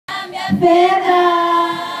feather.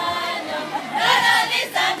 Not only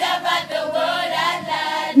Zambia, but the world at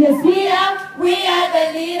large. Yes, we are the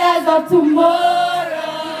leaders of tomorrow.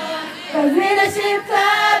 The leadership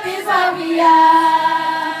club is what we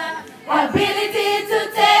are. Ability to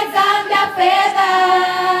take Zambia further.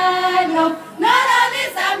 No, not only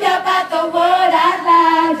Zambia, but the world at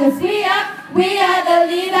large. Yes, we are the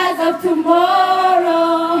leaders of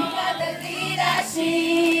tomorrow. We are the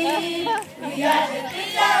leadership. We are the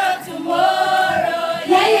leader of tomorrow.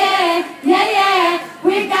 Yeah, yeah, yeah, yeah.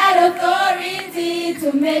 We got authority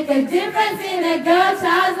to make a difference in a girl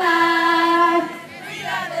child's life. We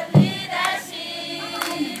are the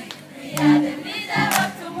leadership. We are the leader of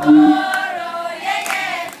tomorrow. Yeah,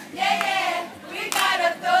 yeah, yeah, yeah. We got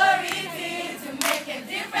authority to make a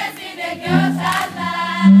difference in a girl child's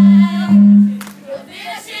life. The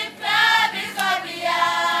leadership club is what we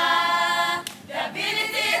are. The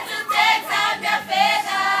ability to take Zambia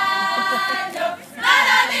further. Not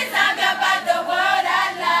only Zambia, but the world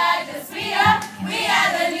at large. Yes, we are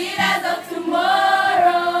the leaders of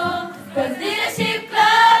tomorrow. The leadership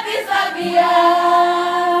club is what we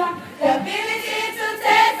are. The ability to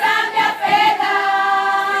take Zambia further.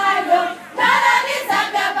 Not only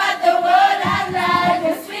Zambia, but the world at large.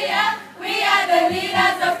 Yes, we are the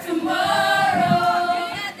leaders of tomorrow. We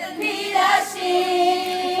are the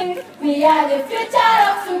leadership. We are the future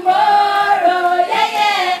of tomorrow. Yeah,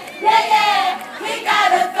 yeah, yeah, yeah. We got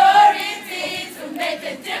authority to make a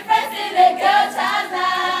difference in a girl child's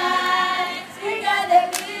life. We got the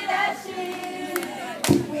leadership.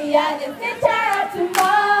 We are the future of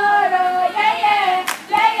tomorrow.